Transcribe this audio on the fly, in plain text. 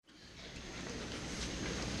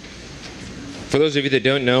For those of you that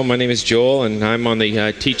don't know, my name is Joel, and I'm on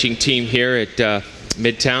the teaching team here at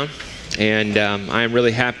Midtown. And I'm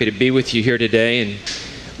really happy to be with you here today, and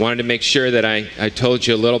wanted to make sure that I told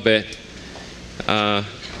you a little bit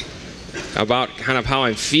about kind of how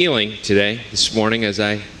I'm feeling today, this morning, as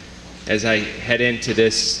I head into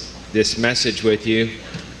this message with you.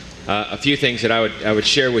 A few things that I would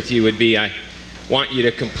share with you would be, I want you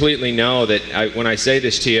to completely know that when I say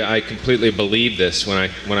this to you, I completely believe this when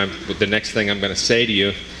I'm the next thing I'm going to say to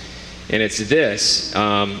you, and it's this: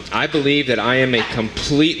 I believe that I am a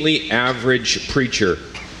completely average preacher.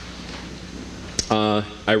 I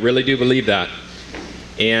really do believe that,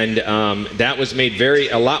 and that was made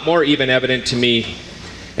a lot more even evident to me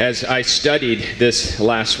as I studied this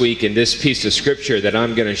last week in this piece of scripture that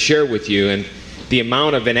I'm going to share with you, and the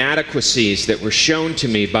amount of inadequacies that were shown to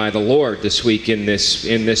me by the Lord this week in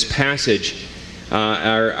this passage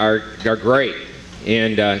are great.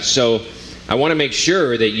 And so I want to make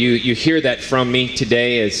sure that you hear that from me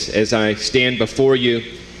today as I stand before you.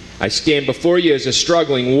 I stand before you as a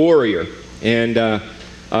struggling warrior and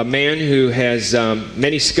a man who has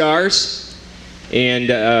many scars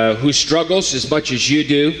and who struggles as much as you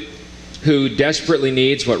do, who desperately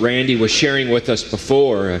needs what Randy was sharing with us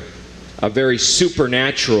before, a very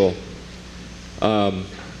supernatural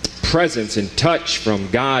presence and touch from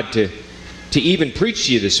God to even preach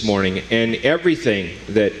to you this morning. And everything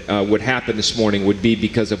that would happen this morning would be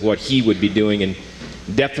because of what He would be doing, and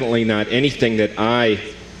definitely not anything that I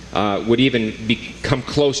would even come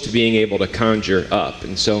close to being able to conjure up.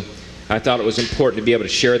 And so I thought it was important to be able to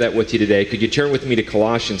share that with you today. Could you turn with me to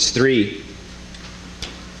Colossians 3?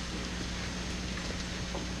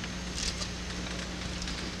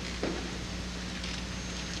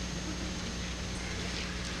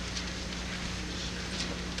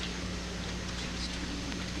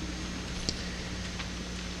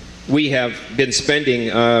 We have been spending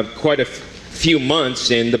quite a few months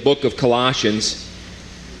in the book of Colossians,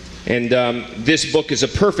 and this book is a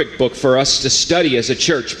perfect book for us to study as a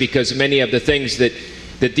church, because many of the things that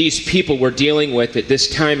these people were dealing with at this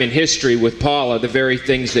time in history with Paul are the very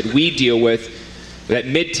things that we deal with, that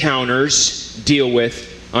Midtowners deal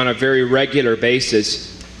with on a very regular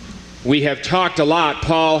basis. We have talked a lot.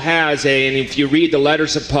 Paul has and if you read the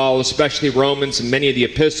letters of Paul, especially Romans and many of the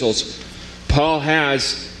epistles, Paul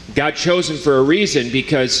has God chosen for a reason,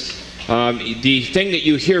 because the thing that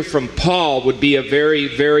you hear from Paul would be a very,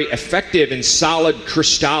 very effective and solid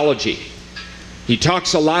Christology. He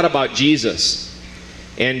talks a lot about Jesus,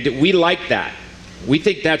 and we like that. We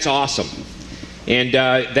think that's awesome. And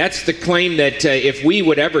that's the claim that if we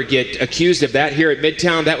would ever get accused of that here at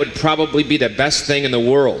Midtown, that would probably be the best thing in the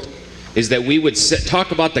world, is that we would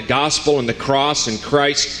talk about the gospel and the cross and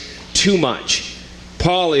Christ too much.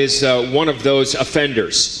 Paul is one of those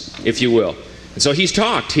offenders, if you will. And so he's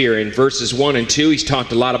talked here in verses 1 and 2. He's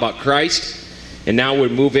talked a lot about Christ. And now we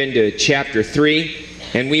move into chapter 3.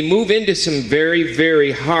 And we move into some very,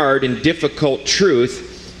 very hard and difficult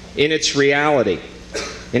truth in its reality.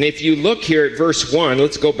 And if you look here at verse 1,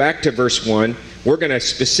 let's go back to verse 1. We're going to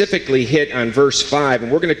specifically hit on verse 5.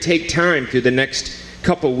 And we're going to take time through the next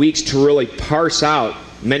couple weeks to really parse out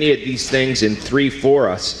many of these things in 3 for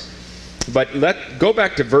us. But go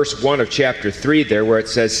back to verse 1 of chapter 3 there, where it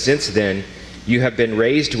says, "Since then you have been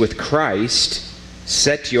raised with Christ,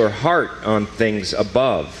 set your heart on things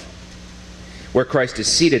above, where Christ is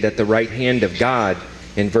seated at the right hand of God."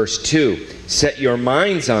 In verse 2, "Set your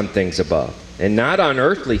minds on things above, and not on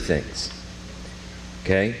earthly things."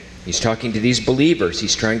 Okay? He's talking to these believers.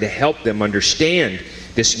 He's trying to help them understand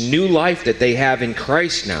this new life that they have in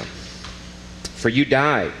Christ now. "For you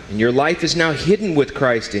died, and your life is now hidden with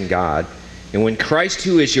Christ in God. And when Christ,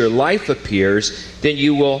 who is your life, appears, then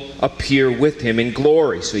you will appear with Him in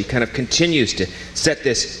glory." So he kind of continues to set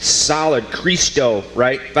this solid Christo,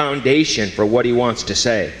 right, foundation for what he wants to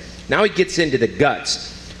say. Now he gets into the guts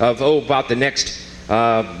of, about the next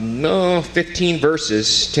 15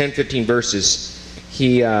 verses.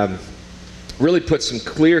 He really puts some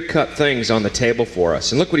clear-cut things on the table for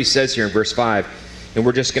us. And look what he says here in verse 5. And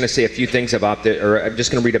we're just going to say a few things about it, or I'm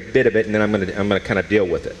just going to read a bit of it, and then I'm going to kind of deal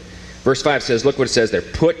with it. Verse 5 says, look what it says there: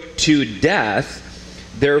 "Put to death,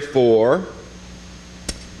 therefore,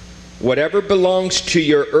 whatever belongs to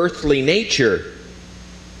your earthly nature: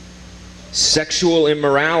 sexual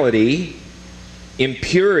immorality,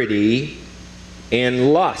 impurity,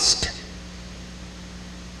 and lust."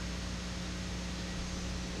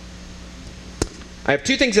 I have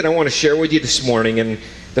 2 things that I want to share with you this morning, and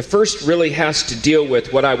the first really has to deal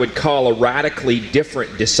with what I would call a radically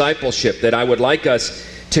different discipleship that I would like us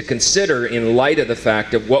to consider in light of the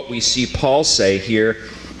fact of what we see Paul say here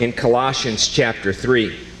in Colossians chapter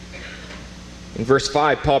 3. In verse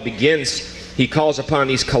 5, Paul begins, he calls upon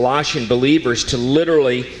these Colossian believers to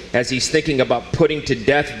literally, as he's thinking about putting to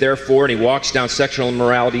death, therefore, and he walks down sexual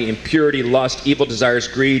immorality, impurity, lust, evil desires,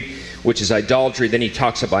 greed, which is idolatry. Then he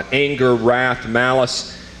talks about anger, wrath,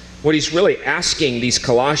 malice. What he's really asking these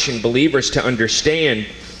Colossian believers to understand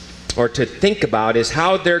or to think about is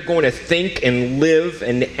how they're going to think and live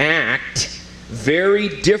and act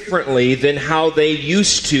very differently than how they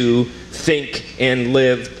used to think and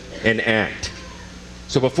live and act.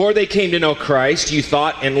 So before they came to know Christ, you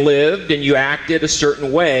thought and lived and you acted a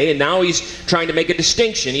certain way, and now he's trying to make a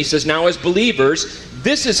distinction. He says, now as believers,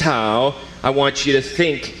 this is how I want you to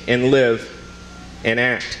think and live and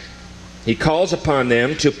act. He calls upon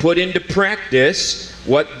them to put into practice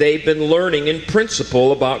what they've been learning in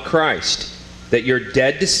principle about Christ, that you're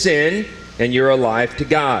dead to sin and you're alive to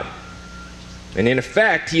God. And in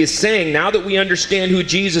effect, he is saying, now that we understand who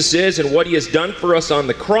Jesus is and what he has done for us on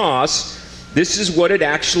the cross, this is what it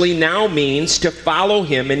actually now means to follow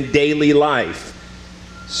him in daily life.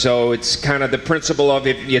 So it's kind of the principle of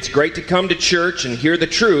it's great to come to church and hear the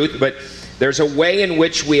truth, but there's a way in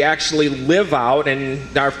which we actually live out,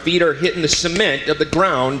 and our feet are hitting the cement of the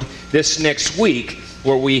ground this next week,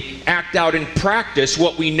 where we act out in practice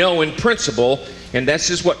what we know in principle, and this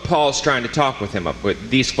is what Paul's trying to talk with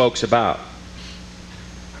these folks about.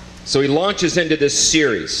 So he launches into this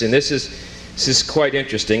series, and this is quite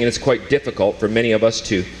interesting, and it's quite difficult for many of us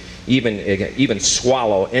to even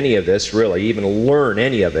swallow any of this, really, even learn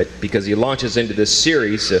any of it, because he launches into this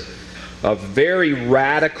series of very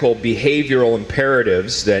radical behavioral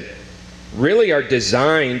imperatives that really are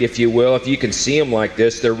designed, if you will, if you can see them like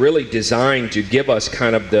this, they're really designed to give us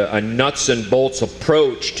kind of a nuts and bolts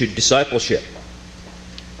approach to discipleship.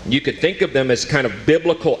 You could think of them as kind of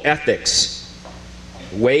biblical ethics,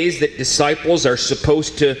 ways that disciples are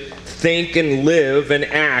supposed to think and live and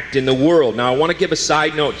act in the world. Now, I want to give a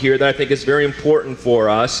side note here that I think is very important for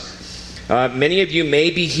us. Many of you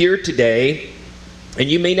may be here today, and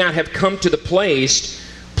you may not have come to the place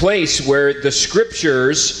where the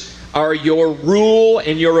Scriptures are your rule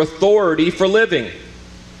and your authority for living.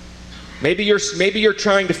 Maybe you're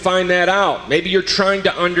trying to find that out. Maybe you're trying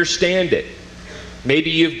to understand it. Maybe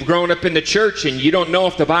you've grown up in the church and you don't know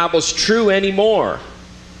if the Bible's true anymore.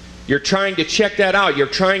 You're trying to check that out. You're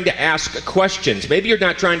trying to ask questions. Maybe you're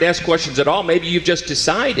not trying to ask questions at all. Maybe you've just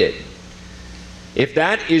decided.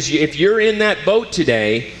 If you're in that boat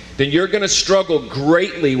today, then you're going to struggle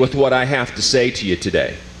greatly with what I have to say to you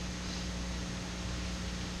today.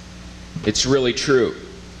 It's really true.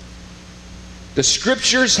 The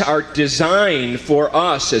Scriptures are designed for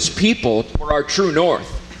us as people for our true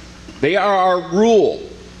north. They are our rule,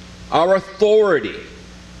 our authority.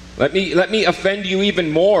 Let me offend you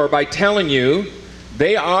even more by telling you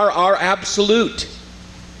they are our absolute.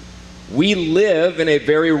 We live in a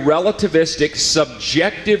very relativistic,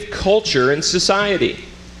 subjective culture and society.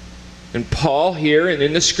 And Paul here and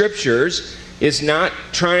in the Scriptures is not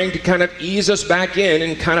trying to kind of ease us back in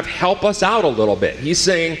and kind of help us out a little bit. He's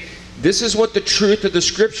saying, this is what the truth of the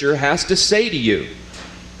Scripture has to say to you.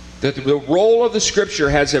 That the role of the Scripture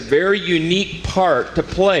has a very unique part to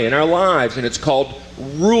play in our lives, and it's called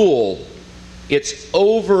rule. It's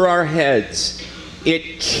over our heads.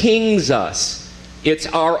 It kings us. It's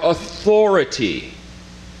our authority.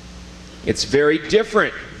 It's very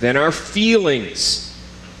different than our feelings.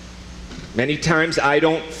 Many times I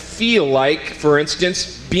don't feel like, for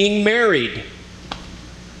instance, being married.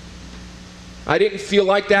 I didn't feel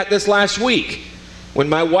like that this last week when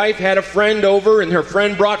my wife had a friend over and her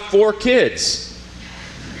friend brought 4 kids.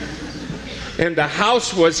 And the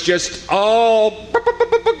house was just all,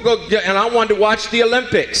 and I wanted to watch the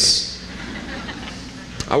Olympics.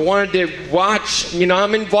 I wanted to watch,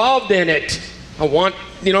 I'm involved in it. I want,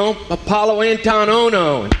 Apollo Anton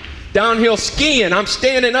Ono and downhill skiing. I'm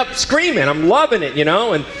standing up screaming. I'm loving it,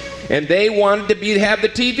 and they wanted to have the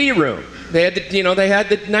TV room. They had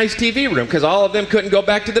the nice TV room because all of them couldn't go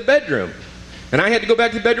back to the bedroom. And I had to go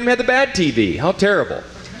back to the bedroom and have the bad TV. How terrible.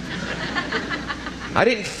 I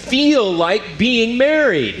didn't feel like being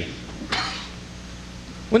married.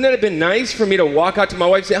 Wouldn't that have been nice for me to walk out to my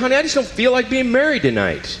wife and say, honey, I just don't feel like being married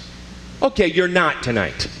tonight. Okay, you're not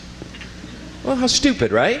tonight. Well, how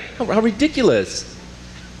stupid, right? How ridiculous.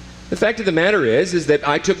 The fact of the matter is that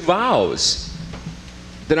I took vows.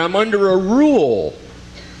 That I'm under a rule.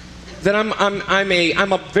 That I'm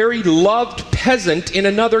a very loved peasant in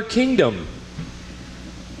another kingdom.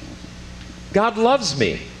 God loves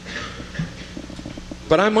me.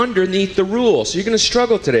 But I'm underneath the rule. So you're going to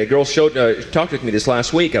struggle today. A girl talked with me this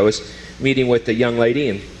last week. I was meeting with a young lady,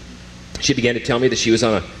 and she began to tell me that she was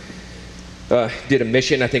on did a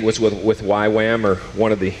mission, I think it was with YWAM, or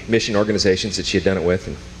one of the mission organizations that she had done it with.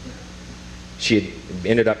 And she had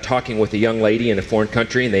ended up talking with a young lady in a foreign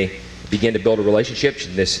country, and they began to build a relationship.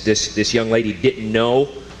 This young lady didn't know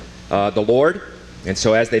the Lord, and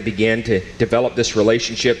so as they began to develop this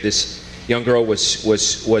relationship, this young girl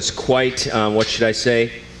was quite, what should I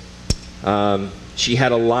say? She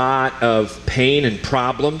had a lot of pain and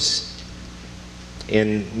problems,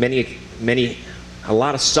 and a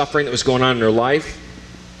lot of suffering that was going on in her life.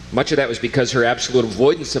 Much of that was because her absolute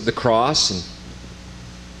avoidance of the cross. And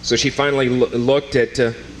so she finally looked at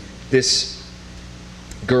this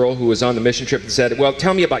girl who was on the mission trip and said, well,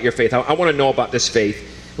 tell me about your faith. I want to know about this faith.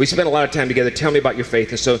 We spent a lot of time together. Tell me about your faith.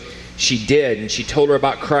 And so she did, and she told her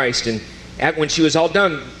about Christ. And when she was all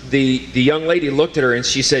done, the young lady looked at her and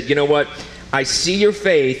she said, you know what? I see your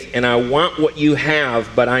faith and I want what you have,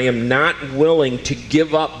 but I am not willing to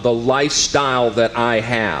give up the lifestyle that I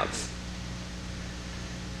have.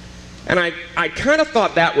 And I kind of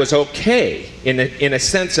thought that was okay in a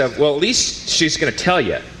sense of, well, at least she's going to tell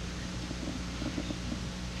you.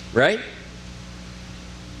 Right?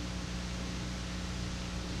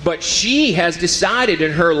 But she has decided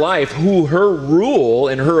in her life who her rule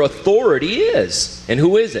and her authority is. And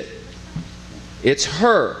who is it? It's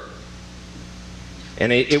her.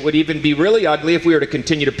 And it would even be really ugly if we were to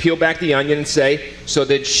continue to peel back the onion and say, so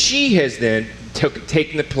that she has then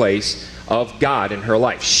taken the place of God in her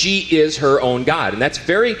life. She is her own God. And that's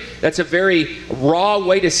a very raw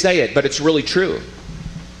way to say it, but it's really true.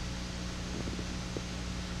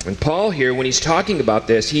 And Paul here, when he's talking about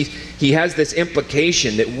this, he has this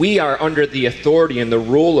implication that we are under the authority and the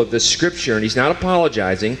rule of the Scripture, and he's not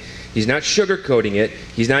apologizing. He's not sugarcoating it.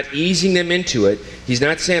 He's not easing them into it. He's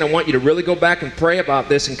not saying, I want you to really go back and pray about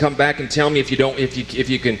this and come back and tell me if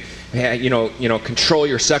you can control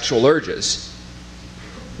your sexual urges.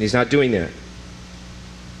 He's not doing that.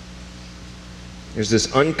 There's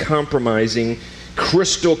this uncompromising,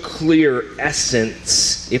 crystal clear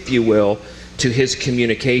essence, if you will, to his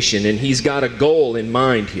communication, and he's got a goal in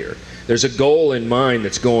mind here. There's a goal in mind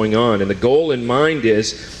that's going on, and the goal in mind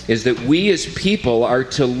is that we as people are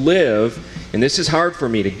to live, and this is hard for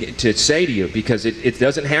me to say to you because it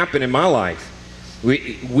doesn't happen in my life.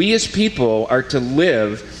 We as people are to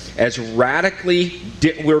live as we're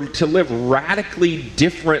to live radically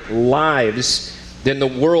different lives than the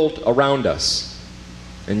world around us.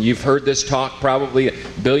 And you've heard this talk probably a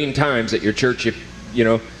billion times at your church.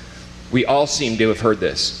 We all seem to have heard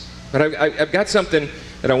this. But I've got something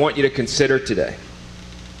that I want you to consider today.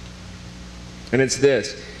 And it's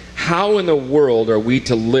this. How in the world are we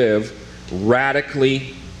to live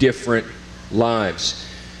radically different lives?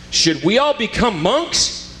 Should we all become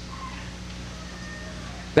monks?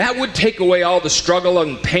 That would take away all the struggle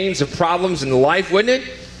and pains of problems in life, wouldn't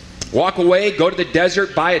it? Walk away, go to the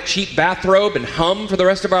desert, buy a cheap bathrobe, and hum for the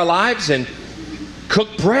rest of our lives, and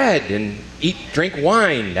cook bread and drink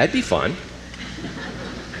wine. That'd be fun.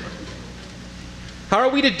 How are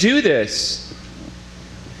we to do this?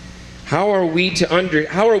 How are we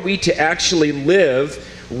to actually live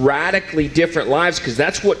radically different lives? Because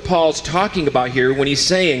that's what Paul's talking about here when he's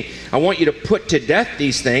saying, I want you to put to death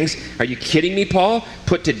these things. Are you kidding me, Paul?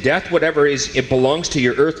 Put to death whatever it belongs to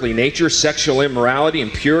your earthly nature, sexual immorality,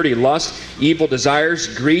 impurity, lust, evil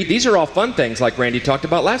desires, greed. These are all fun things like Randy talked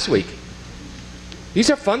about last week. These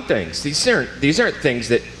are fun things. These aren't things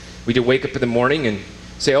that we do wake up in the morning and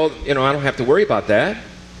say, oh, I don't have to worry about that.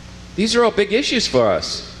 These are all big issues for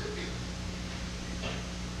us.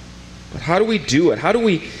 But how do we do it? How do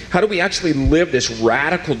we actually live this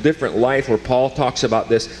radical different life where Paul talks about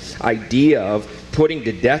this idea of putting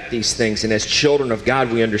to death these things, and as children of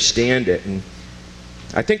God we understand it? And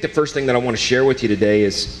I think the first thing that I want to share with you today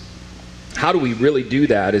is how do we really do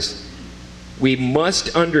that is we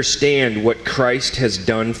must understand what Christ has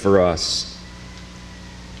done for us.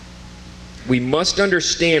 We must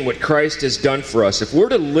understand what Christ has done for us. If we're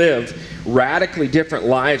to live radically different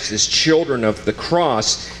lives as children of the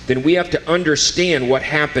cross, then we have to understand what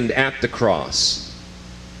happened at the cross.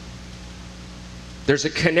 There's a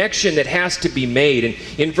connection that has to be made. And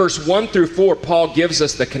in verse 1 through 4, Paul gives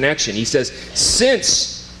us the connection. He says,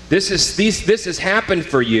 since this has happened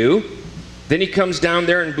for you, then he comes down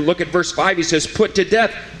there and look at verse 5. He says, put to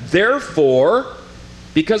death. Therefore,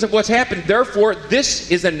 because of what's happened, therefore,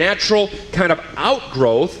 this is a natural kind of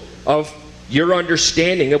outgrowth of your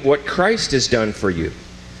understanding of what Christ has done for you.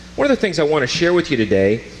 One of the things I want to share with you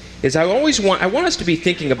today is I want us to be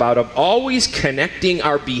thinking about of always connecting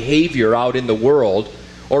our behavior out in the world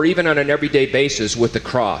or even on an everyday basis with the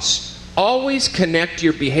cross. Always connect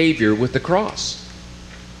your behavior with the cross.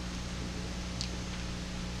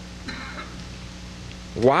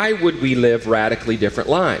 Why would we live radically different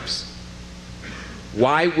lives?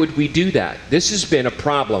 Why would we do that? This has been a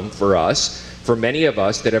problem for us, for many of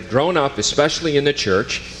us that have grown up, especially in the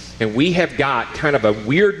church, and we have got kind of a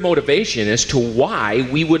weird motivation as to why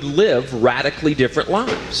we would live radically different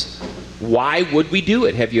lives. Why would we do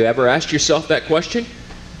it? Have you ever asked yourself that question?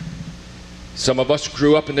 Some of us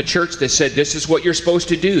grew up in the church that said, this is what you're supposed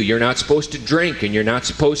to do. You're not supposed to drink, and you're not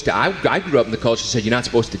supposed to... I grew up in the culture that said, you're not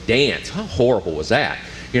supposed to dance. How horrible was that?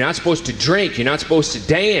 You're not supposed to drink. You're not supposed to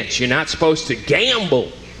dance. You're not supposed to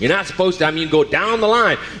gamble. You're not supposed to... you go down the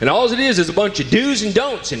line, and all it is a bunch of do's and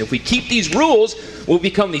don'ts. And if we keep these rules, we'll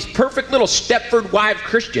become these perfect little Stepford wife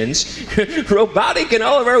Christians, robotic in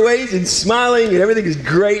all of our ways and smiling, and everything is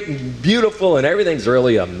great and beautiful, and everything's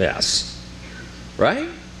really a mess. Right?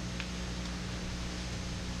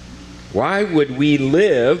 Why would we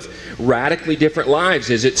live radically different lives?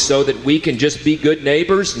 Is it so that we can just be good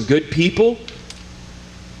neighbors and good people?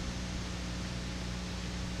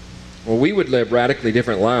 Well, we would live radically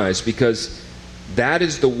different lives because that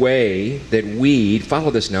is the way that we,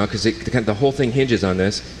 follow this now because the whole thing hinges on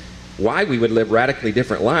this, why we would live radically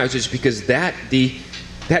different lives is because that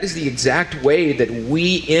is the exact way that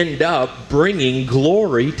we end up bringing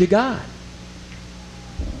glory to God.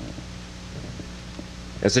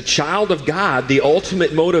 As a child of God, the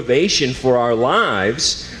ultimate motivation for our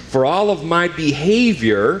lives, for all of my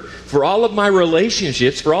behavior, for all of my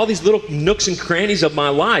relationships, for all these little nooks and crannies of my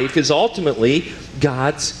life is ultimately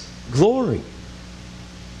God's glory.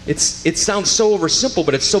 It sounds so oversimple,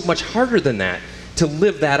 but it's so much harder than that to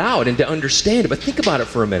live that out and to understand it. But think about it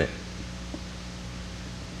for a minute.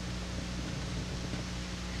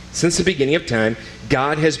 Since the beginning of time,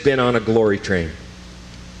 God has been on a glory train.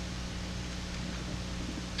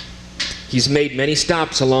 He's made many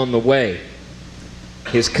stops along the way.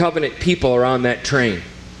 His covenant people are on that train.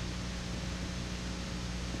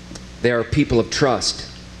 They are people of trust,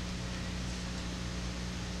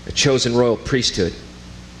 a chosen royal priesthood.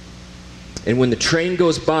 And when the train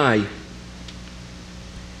goes by,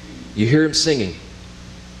 you hear him singing.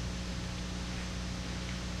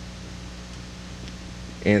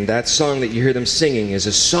 And that song that you hear them singing is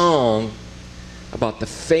a song about the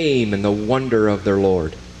fame and the wonder of their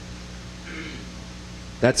Lord.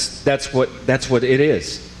 That's what it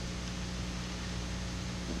is.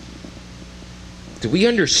 Do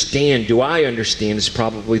I understand is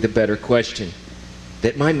probably the better question,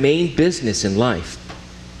 that my main business in life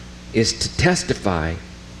is to testify,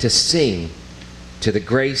 to sing to the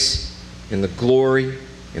grace and the glory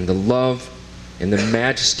and the love and the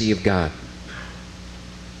majesty of God.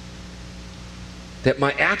 That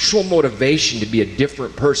my actual motivation to be a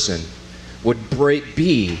different person would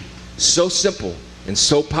be so simple and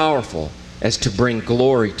so powerful as to bring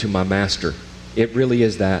glory to my Master. It really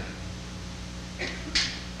is that.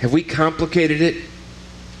 Have we complicated it?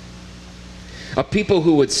 A people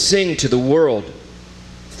who would sing to the world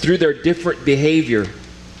through their different behavior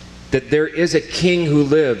that there is a King who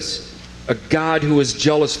lives, a God who is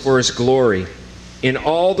jealous for His glory in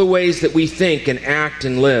all the ways that we think and act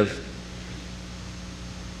and live.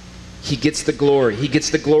 He gets the glory. He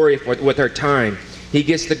gets the glory with our time. He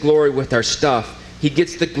gets the glory with our stuff. He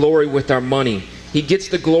gets the glory with our money. He gets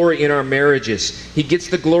the glory in our marriages. He gets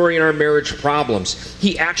the glory in our marriage problems.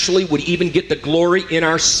 He actually would even get the glory in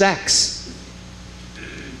our sex.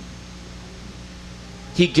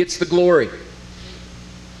 He gets the glory.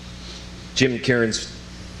 Jim and Karen's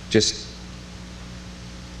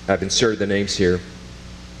I've inserted the names here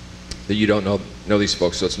that you don't know these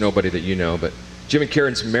folks, so it's nobody that you know, but Jim and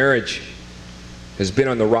Karen's marriage has been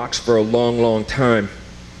on the rocks for a long, long time.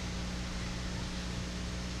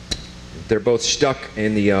 They're both stuck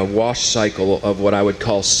in the wash cycle of what I would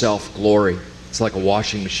call self-glory. It's like a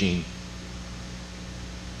washing machine.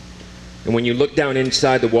 And when you look down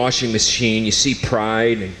inside the washing machine, you see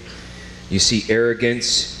pride, and you see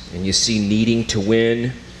arrogance, and you see needing to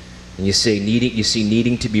win, and you see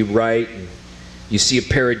needing to be right, and you see a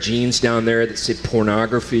pair of jeans down there that say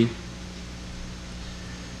pornography.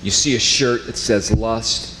 You see a shirt that says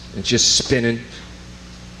lust, and it's just spinning.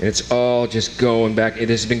 And it's all just going back. It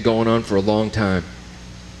has been going on for a long time.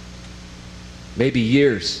 Maybe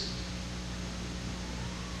years.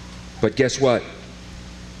 But guess what?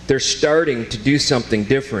 They're starting to do something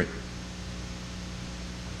different.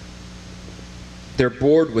 They're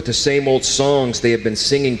bored with the same old songs they have been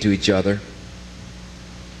singing to each other.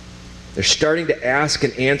 They're starting to ask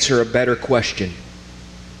and answer a better question.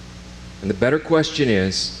 And the better question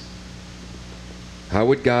is, how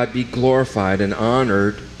would God be glorified and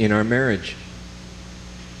honored in our marriage?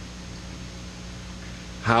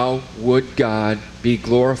 How would God be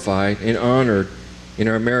glorified and honored in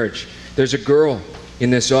our marriage. There's a girl in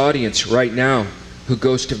this audience right now who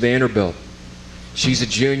goes to Vanderbilt. She's a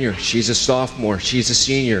junior, she's a sophomore, she's a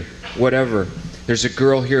senior, whatever. There's a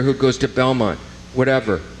girl here who goes to Belmont,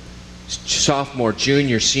 whatever. Sophomore,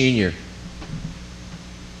 junior, senior.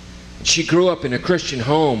 She grew up in a Christian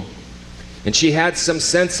home, and she had some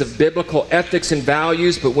sense of biblical ethics and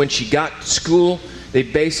values, but when she got to school,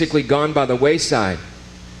 they've basically gone by the wayside.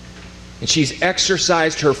 And she's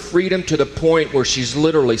exercised her freedom to the point where she's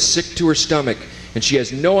literally sick to her stomach, and she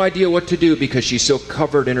has no idea what to do because she's so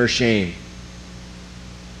covered in her shame.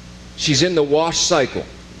 She's in the wash cycle.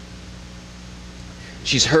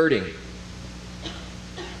 She's hurting.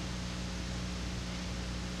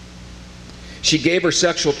 She gave her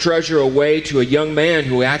sexual treasure away to a young man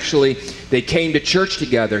who actually, they came to church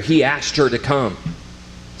together. He asked her to come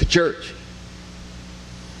to church.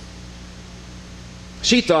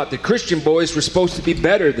 She thought that Christian boys were supposed to be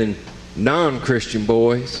better than non-Christian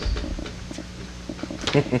boys.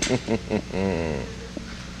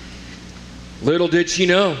 Little did she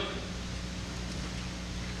know.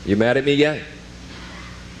 You mad at me yet?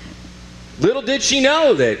 Little did she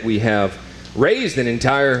know that we have raised an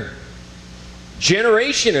entire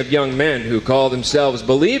generation of young men who call themselves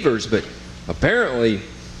believers, but apparently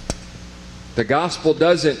the gospel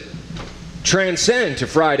doesn't transcend to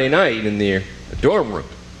Friday night in the dorm room.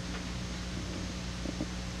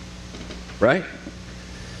 Right?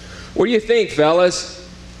 What do you think, fellas?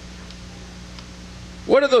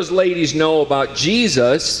 What do those ladies know about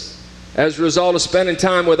Jesus as a result of spending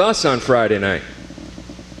time with us on Friday night?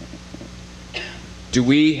 Do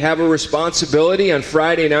we have a responsibility on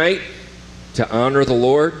Friday night to honor the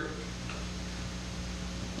Lord?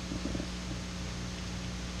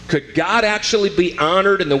 Could God actually be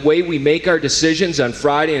honored in the way we make our decisions on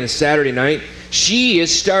Friday and Saturday night? She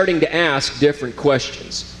is starting to ask different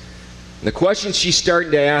questions. And the question she's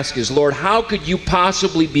starting to ask is, Lord, how could you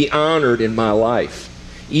possibly be honored in my life?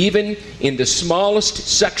 Even in the smallest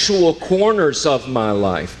sexual corners of my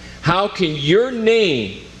life, how can your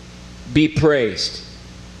name be praised?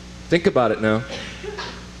 Think about it now.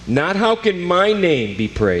 Not how can my name be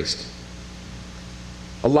praised.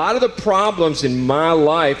 A lot of the problems in my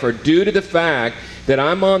life are due to the fact that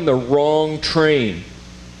I'm on the wrong train.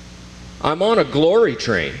 I'm on a glory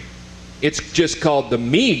train. It's just called the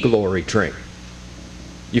me glory train.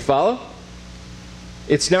 You follow?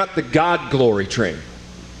 It's not the God glory train.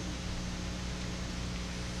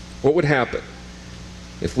 What would happen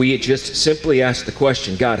if we had just simply asked the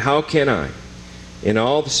question, God, how can I, in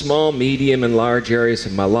all the small, medium, and large areas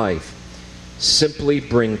of my life, simply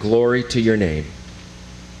bring glory to your name,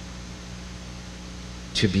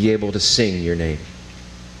 to be able to sing your name?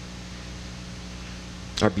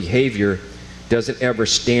 Our behavior doesn't ever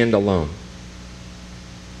stand alone.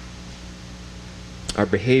 Our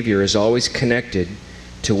behavior is always connected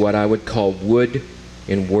to what I would call wood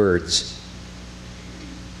and words.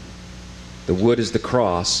 The wood is the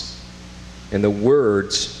cross, and the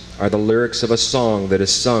words are the lyrics of a song that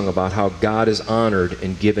is sung about how God is honored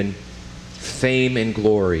and given fame and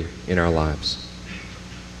glory in our lives.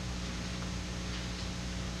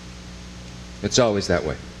 It's always that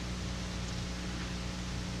way.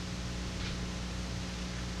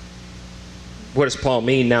 What does Paul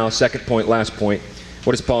mean now? Second point, last point.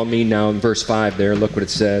 What does Paul mean now in verse 5 there? Look what it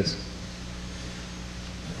says.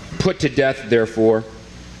 Put to death, therefore,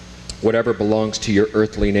 whatever belongs to your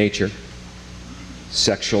earthly nature,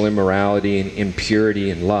 sexual immorality and impurity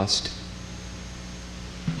and lust.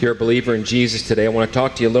 If you're a believer in Jesus today, I want to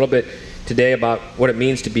talk to you a little bit today about what it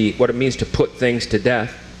means to put things to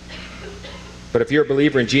death. But if you're a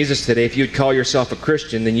believer in Jesus today, if you'd call yourself a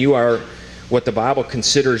Christian, then you are what the Bible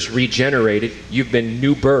considers regenerated. You've been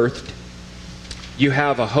new birthed. You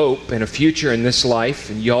have a hope and a future in this life,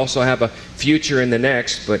 and you also have a future in the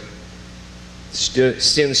next, but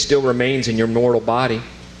sin still remains in your mortal body.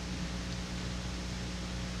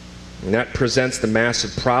 And that presents the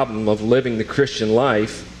massive problem of living the Christian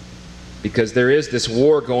life, because there is this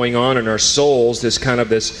war going on in our souls, this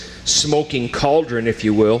smoking cauldron, if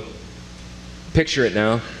you will. Picture it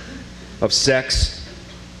now, of sex,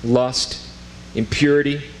 lust,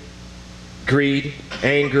 impurity, greed,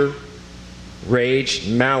 anger, rage,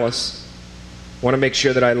 malice. I want to make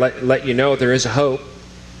sure that I let you know there is a hope.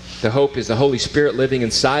 The hope is the Holy Spirit living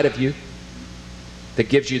inside of you that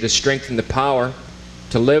gives you the strength and the power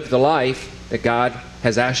to live the life that God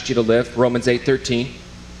has asked you to live, Romans 8:13.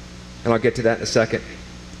 And I'll get to that in a second.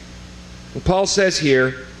 And Paul says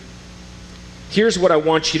here, here's what I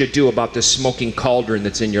want you to do about this smoking cauldron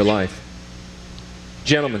that's in your life.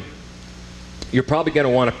 Gentlemen, you're probably going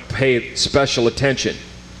to want to pay special attention,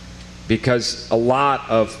 because a lot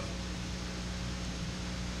of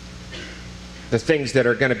the things that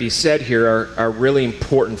are going to be said here are really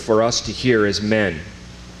important for us to hear as men.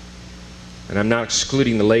 And I'm not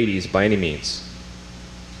excluding the ladies by any means.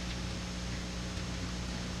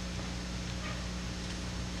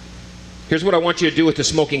 Here's what I want you to do with the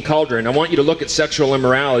smoking cauldron. I want you to look at sexual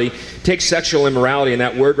immorality. Take sexual immorality, and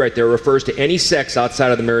that word right there refers to any sex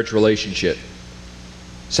outside of the marriage relationship.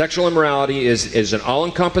 Sexual immorality is an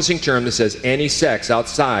all-encompassing term that says any sex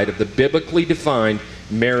outside of the biblically defined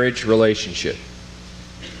marriage relationship.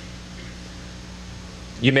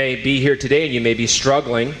 You may be here today and you may be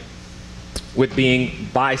struggling with being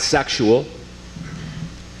bisexual.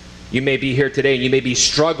 You may be here today and you may be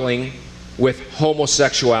struggling with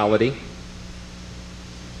homosexuality.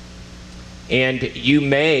 And you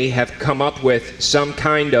may have come up with some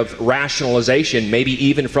kind of rationalization, maybe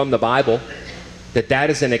even from the Bible, that that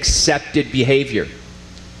is an accepted behavior.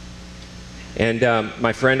 And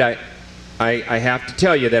my friend, I have to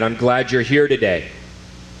tell you that I'm glad you're here today.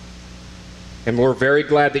 And we're very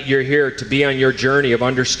glad that you're here to be on your journey of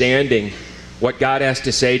understanding what God has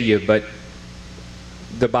to say to you. But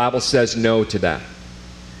the Bible says no to that.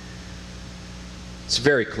 It's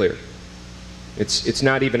very clear. It's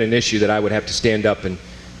not even an issue that I would have to stand up and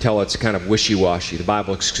tell it's kind of wishy-washy. The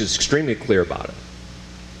Bible is extremely clear about it.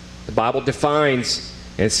 The Bible defines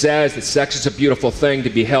and says that sex is a beautiful thing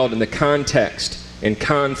to be held in the context and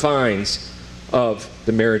confines of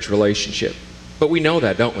the marriage relationship. But we know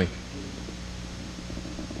that, don't we?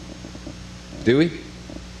 Do we?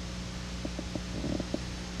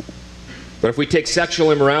 But if we take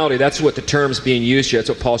sexual immorality, that's what the term's being used here. That's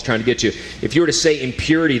what Paul's trying to get to. If you were to say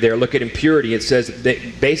impurity there, look at impurity. It says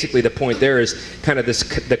that basically the point there is kind of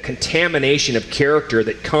the contamination of character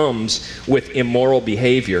that comes with immoral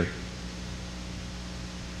behavior.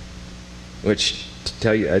 Which, to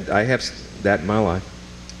tell you, I have that in my life.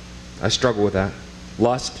 I struggle with that.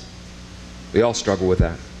 Lust, we all struggle with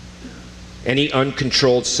that. Any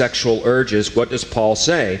uncontrolled sexual urges, what does Paul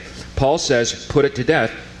say? Paul says, put it to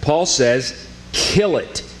death. Paul says, kill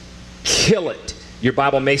it. Kill it. Your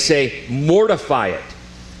Bible may say, mortify it.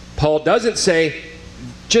 Paul doesn't say,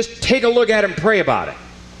 just take a look at it and pray about it.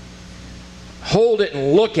 Hold it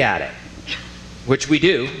and look at it, which we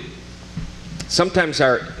do. Sometimes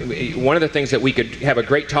one of the things that we could have a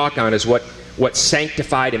great talk on is what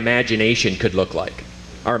sanctified imagination could look like.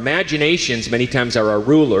 Our imaginations many times are our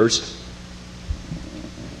rulers.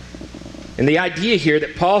 And the idea here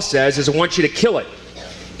that Paul says is, I want you to kill it.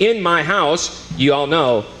 In my house, you all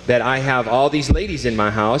know that I have all these ladies in my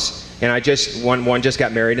house, and one just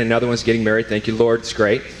got married, and another one's getting married. Thank you, Lord, it's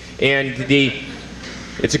great. And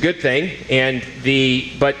it's a good thing.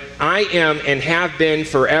 But I am and have been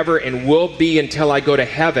forever and will be until I go to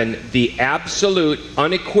heaven the absolute,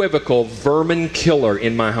 unequivocal vermin killer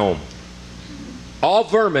in my home. All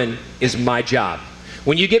vermin is my job.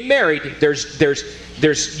 When you get married,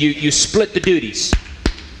 you split the duties.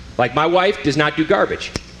 Like my wife does not do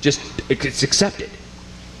garbage. It's accepted.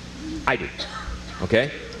 I do. Okay?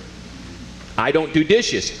 I don't do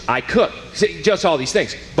dishes. I cook. Just all these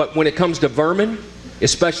things. But when it comes to vermin,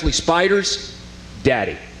 especially spiders,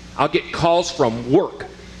 Daddy. I'll get calls from work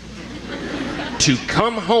to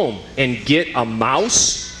come home and get a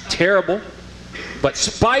mouse. Terrible. But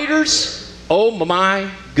spiders, oh my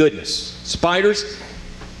goodness. Spiders.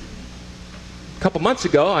 A couple months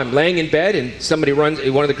ago, I'm laying in bed and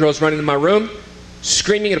one of the girls run into my room,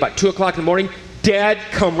 screaming at about 2 o'clock in the morning, Dad,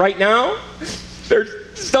 come right now.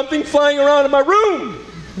 There's something flying around in my room.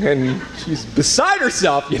 And she's beside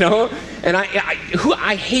herself, you know. And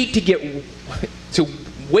I hate to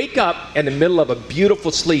wake up in the middle of a beautiful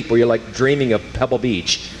sleep where you're like dreaming of Pebble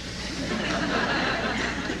Beach.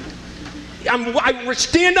 I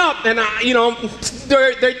stand up and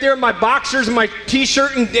they're my boxers and my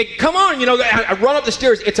t-shirt and they come on, I run up the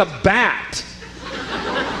stairs. It's a bat.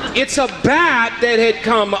 It's a bat that had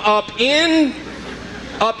come up into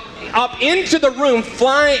the room,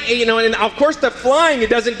 flying, and of course the flying, it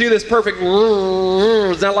doesn't do this perfect,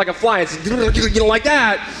 it's not like a fly, it's like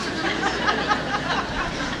that.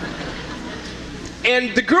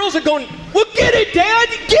 And the girls are going, well, get it, Dad,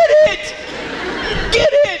 get it! Get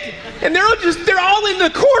it! And they're all in the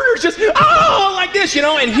corners, just, oh, like this,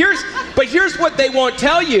 and here's what they won't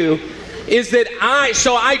tell you, is that I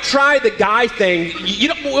try the guy thing,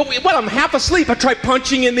 I'm half asleep, I try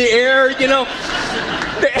punching in the air,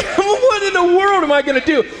 what in the world am I going to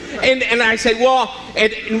do? And I say, well,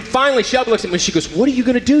 and finally Shelby looks at me and she goes, what are you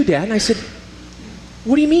going to do, Dad? And I said,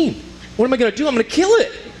 what do you mean? What am I going to do? I'm going to kill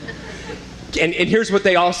it. And here's what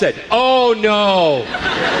they all said. Oh, no.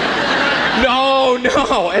 No.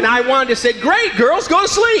 no. And I wanted to say, great, girls, go to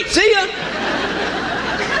sleep. See ya.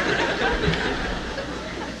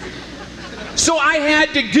 So I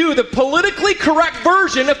had to do the politically correct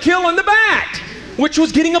version of killing the bat, which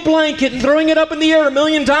was getting a blanket and throwing it up in the air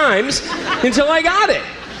 1,000,000 times until I got it.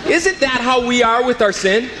 Isn't that how we are with our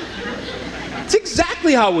sin? It's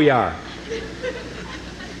exactly how we are.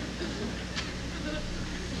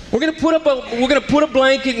 We're going to put a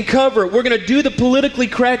blanket and cover it. We're going to do the politically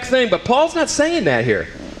correct thing. But Paul's not saying that here.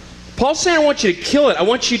 Paul's saying, I want you to kill it. I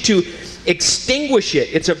want you to extinguish it.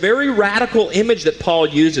 It's a very radical image that Paul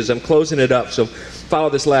uses. I'm closing it up, so follow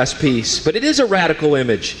this last piece. But it is a radical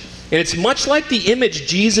image. And it's much like the image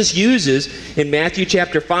Jesus uses in Matthew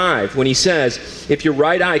chapter 5 when he says, if your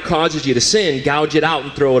right eye causes you to sin, gouge it out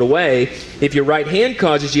and throw it away. If your right hand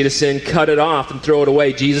causes you to sin, cut it off and throw it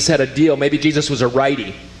away. Jesus had a deal. Maybe Jesus was a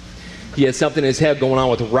righty. He had something in his head going on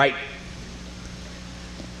with right.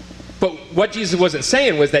 But what Jesus wasn't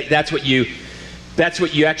saying was that that's what you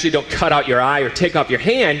actually don't cut out your eye or take off your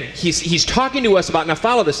hand. He's talking to us about, now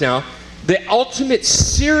follow this now, the ultimate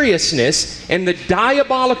seriousness and the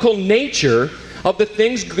diabolical nature of the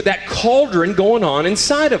things, that cauldron going on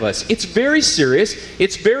inside of us. It's very serious.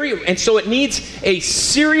 And so it needs a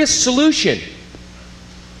serious solution.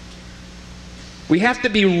 We have to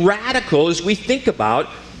be radical as we think about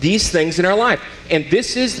these things in our life. And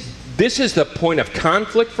this is the point of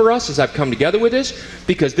conflict for us as I've come together with this,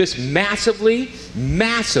 because this massively,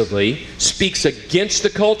 massively speaks against the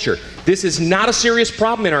culture. This is not a serious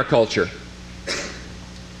problem in our culture.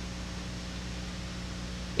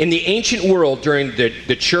 In the ancient world, during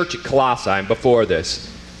the church at Colossae and before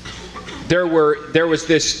this, there was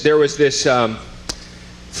this.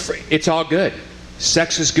 It's all good.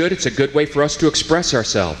 Sex is good. It's a good way for us to express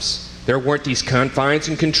ourselves. There weren't these confines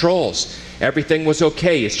and controls. Everything was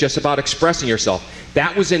okay. It's just about expressing yourself.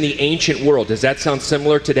 That was in the ancient world. Does that sound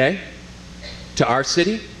similar today to our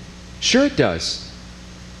city? Sure it does.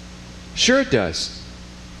 Sure it does.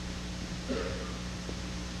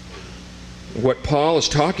 What Paul is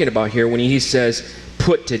talking about here when he says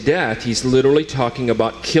put to death, he's literally talking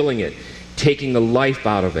about killing it, taking the life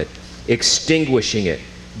out of it, extinguishing it,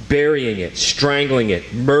 burying it, strangling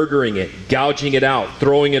it, murdering it, gouging it out,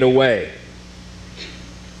 throwing it away.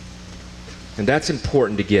 And that's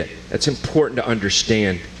important to get. That's important to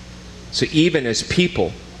understand. So even as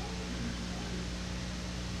people,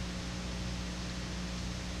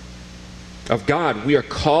 of God, we are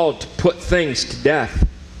called to put things to death.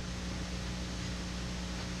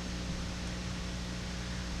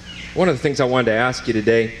 One of the things I wanted to ask you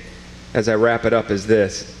today as I wrap it up is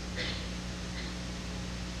this.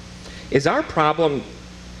 Is our problem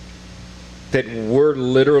that we're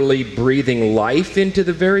literally breathing life into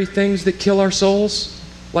the very things that kill our souls,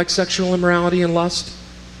 like sexual immorality and lust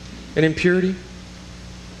and impurity?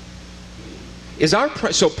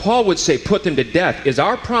 So Paul would say put them to death. Is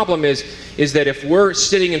our problem is that if we're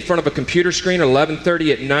sitting in front of a computer screen at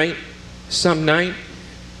 11:30 at night, some night,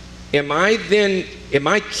 am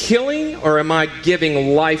I killing or am I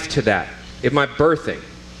giving life to that? Am I birthing?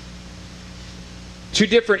 Two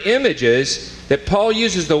different images that Paul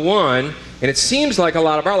uses the one, and it seems like a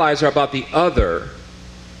lot of our lives are about the other,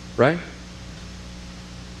 right?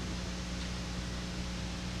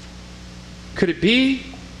 Could it be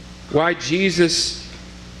why the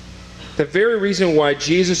very reason why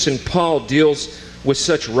Jesus and Paul deals with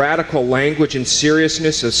such radical language and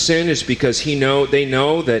seriousness of sin is because they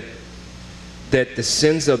know that the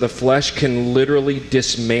sins of the flesh can literally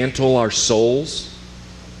dismantle our souls?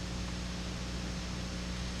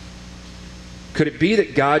 Could it be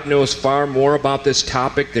that God knows far more about this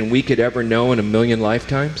topic than we could ever know in 1,000,000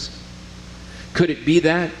 lifetimes? Could it be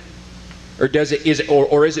that? Or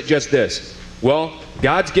is it just this? Well,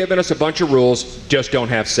 God's given us a bunch of rules, just don't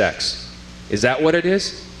have sex. Is that what it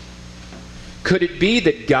is? Could it be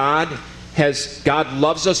that God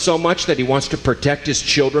loves us so much that he wants to protect his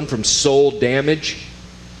children from soul damage?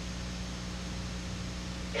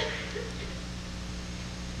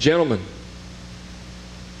 Gentlemen,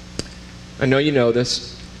 I know you know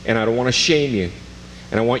this, and I don't want to shame you,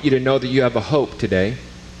 and I want you to know that you have a hope today.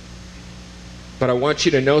 But I want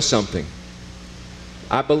you to know something.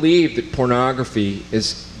 I believe that pornography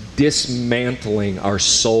is dismantling our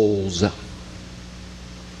souls.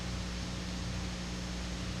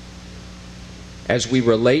 As we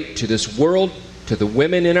relate to this world, to the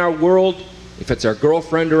women in our world, if it's our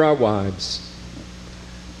girlfriend or our wives.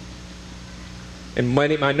 And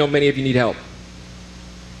I know many of you need help.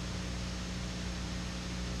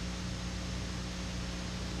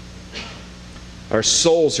 Our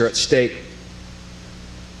souls are at stake.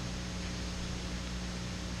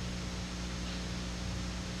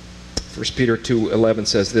 1 Peter 2:11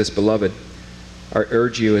 says this, "Beloved, I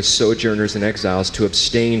urge you as sojourners and exiles to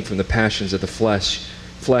abstain from the passions of the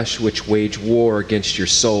flesh which wage war against your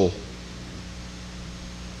soul."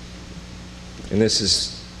 And this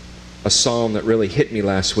is a psalm that really hit me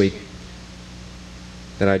last week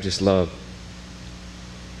that I just love.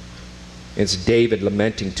 It's David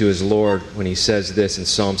lamenting to his Lord when he says this in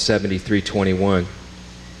Psalm 73:21.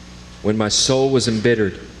 "When my soul was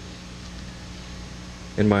embittered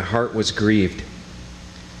and my heart was grieved,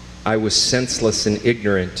 I was senseless and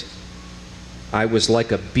ignorant. I was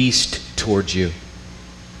like a beast towards you.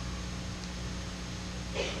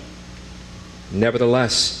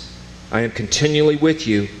 Nevertheless, I am continually with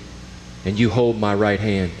you, and you hold my right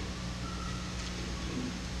hand."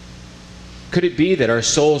 Could it be that our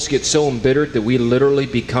souls get so embittered that we literally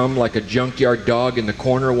become like a junkyard dog in the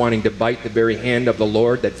corner wanting to bite the very hand of the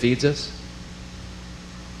Lord that feeds us?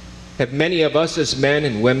 Have many of us as men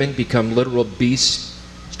and women become literal beasts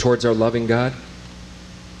towards our loving God?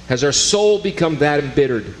 Has our soul become that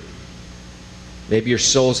embittered? Maybe your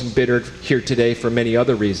soul's embittered here today for many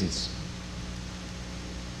other reasons.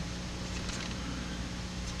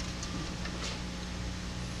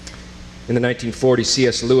 In the 1940s,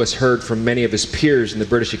 C.S. Lewis heard from many of his peers in the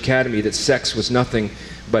British Academy that sex was nothing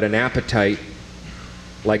but an appetite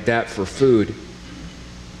like that for food.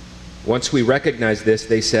 Once we recognized this,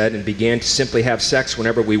 they said, and began to simply have sex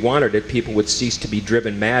whenever we wanted it, people would cease to be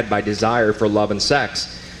driven mad by desire for love and sex.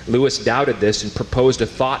 Lewis doubted this and proposed a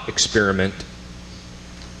thought experiment.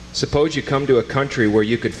 Suppose you come to a country where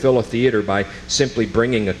you could fill a theater by simply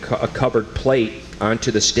bringing a covered plate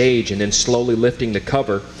onto the stage and then slowly lifting the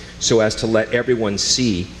cover so as to let everyone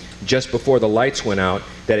see, just before the lights went out,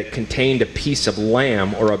 that it contained a piece of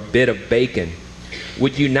lamb or a bit of bacon.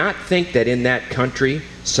 Would you not think that in that country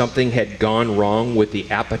something had gone wrong with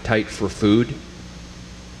the appetite for food?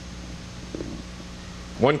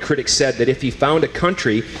 One critic said that if he found a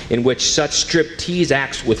country in which such striptease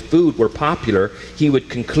acts with food were popular, he would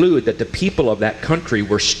conclude that the people of that country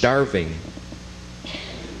were starving.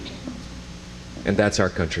 And that's our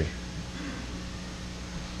country.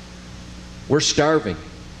 We're starving.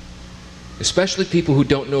 Especially people who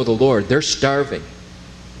don't know the Lord. They're starving.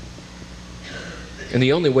 And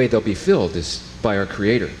the only way they'll be filled is by our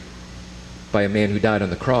Creator, by a man who died on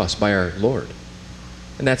the cross, by our Lord.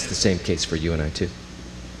 And that's the same case for you and I too.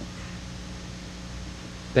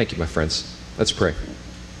 Thank you, my friends. Let's pray.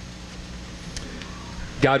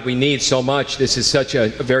 God, we need so much. This is such a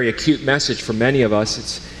very acute message for many of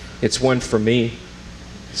us. It's one for me.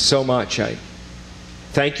 So much. I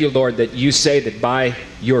thank you, Lord, that you say that by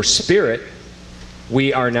your Spirit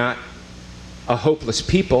we are not a hopeless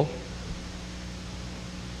people.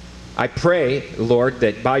 I pray, Lord,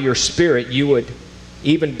 that by your Spirit you would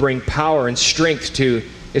even bring power and strength to,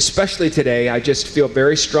 especially today, I just feel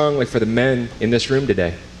very strongly for the men in this room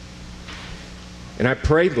today. And I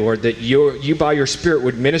pray, Lord, that you by your Spirit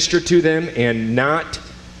would minister to them and not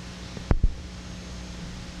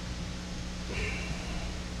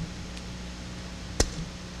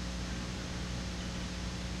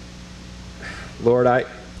Lord,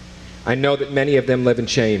 I know that many of them live in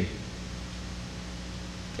shame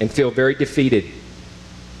and feel very defeated.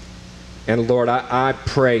 And Lord, I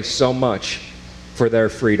pray so much for their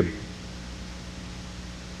freedom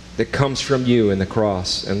that comes from you in the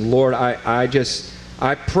cross. And Lord,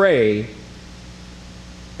 I pray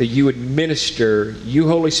that you would minister, you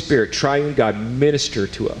Holy Spirit, Triune God, minister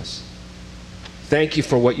to us. Thank you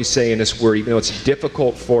for what you say in this word, even though it's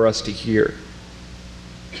difficult for us to hear.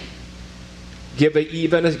 We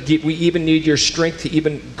even need your strength to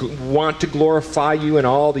even want to glorify you in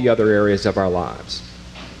all the other areas of our lives.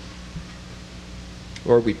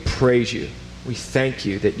 Lord, we praise you. We thank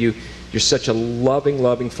you that you're such a loving,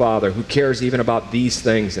 loving Father who cares even about these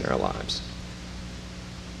things in our lives.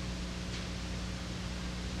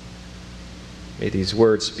 May these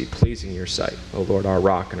words be pleasing in your sight, O Lord, our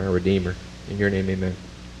rock and our Redeemer. In your name, amen.